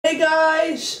Hey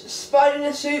guys, Spider in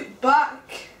a Suit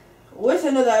back with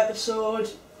another episode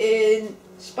in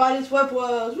Spider's Web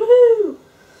World. Woohoo!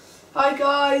 Hi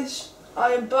guys,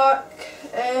 I am back.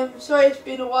 Sorry it's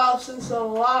been a while since the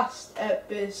last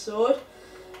episode,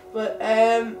 but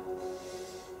I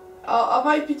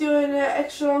might be doing an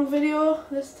extra long video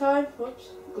this time. Whoops,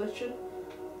 glitching.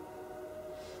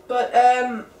 But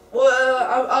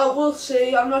we'll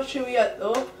see. I'm not sure yet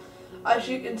though. As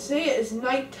you can see, it is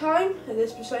night time at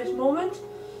this precise moment,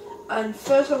 and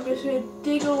first I'm just going to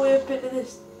dig away a bit of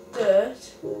this dirt,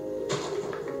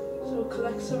 so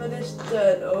collect some of this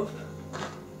dirt up.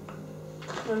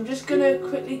 And I'm just going to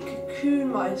quickly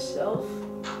cocoon myself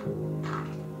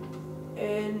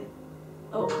in,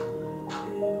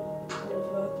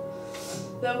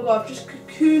 there we go. I've just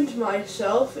cocooned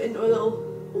myself into a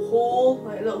little hole,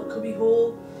 like a little cubby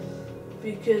hole,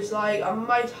 because like I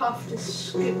might have to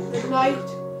skip the night.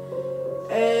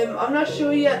 I'm not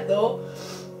sure yet though,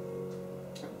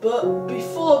 but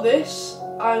before this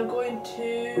I'm going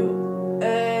to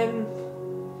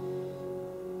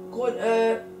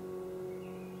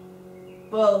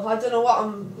well, I don't know what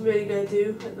I'm really going to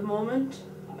do at the moment.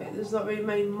 Like, there's not really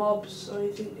many mobs or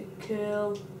anything to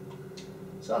kill,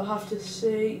 so I'll have to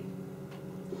see.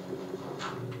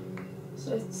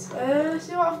 So it's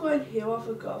see what I've got in here. What have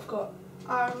I got? I've got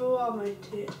arrow, I might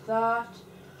take that.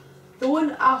 The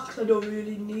one axe I don't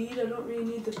really need. I don't really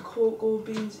need the cocoa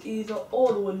beans either,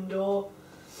 or the window.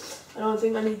 I don't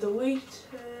think I need the wheat,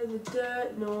 the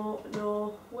dirt,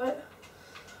 no. What?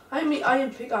 I mean,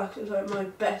 iron pickaxe is like my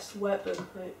best weapon.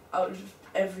 Like, out of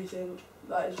everything,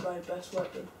 that is my best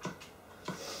weapon.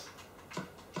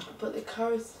 Put the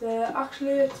carrots there.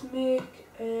 Actually, let's make,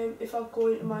 if I go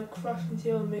into my crafting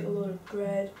table and make a load of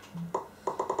bread.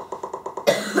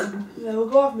 There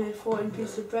we go, I've made 14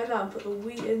 pieces of bread now and put the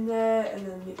wheat in there, and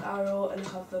then the arrow, and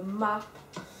have the map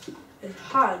in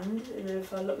hand. And then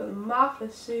if I look at the map,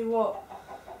 let's see what,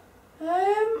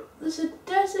 there's a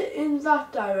desert in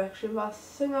that direction, but I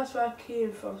think that's where I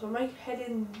came from, so I might head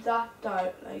in that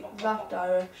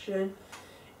direction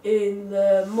in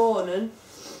the morning,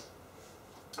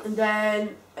 and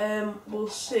then we'll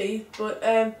see. But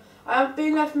I haven't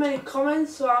been left many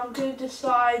comments, so I'm going to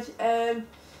decide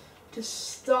to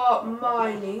start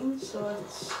mining. So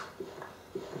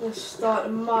let's start to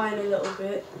mine a little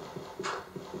bit.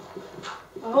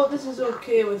 I hope this is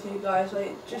okay with you guys.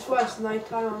 Like, just while it's night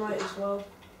time, I might as well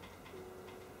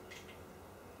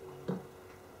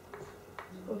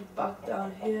go back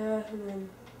down here, and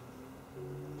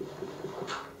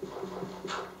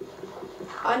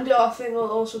I think it'll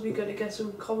also be good to get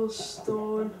some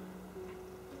cobblestone.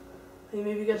 And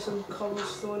maybe get some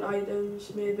cobblestone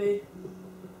items, maybe.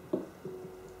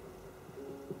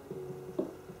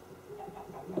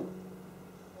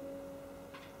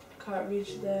 Can't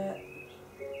reach there.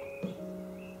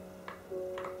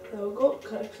 There we go,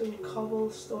 collect some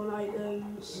cobblestone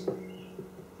items.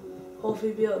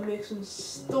 Hopefully be able to make some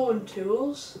stone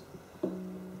tools.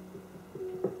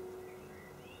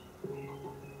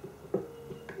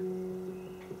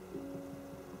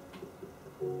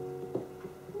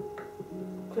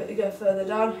 Quickly get further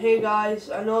down. Hey guys,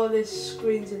 I know this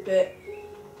screen's a bit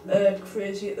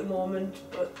crazy at the moment,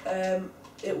 but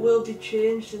it will be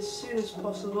changed as soon as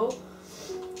possible.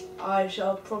 I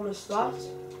shall promise that.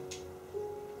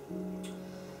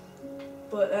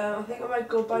 But I think I might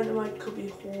go back to my cubby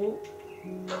hole,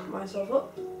 lock myself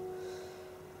up.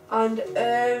 And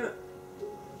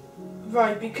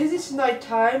right, because it's night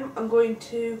time, I'm going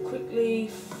to quickly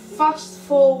fast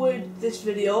forward this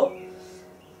video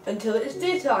until it is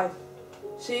daytime.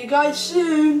 See you guys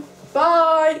soon.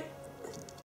 Bye.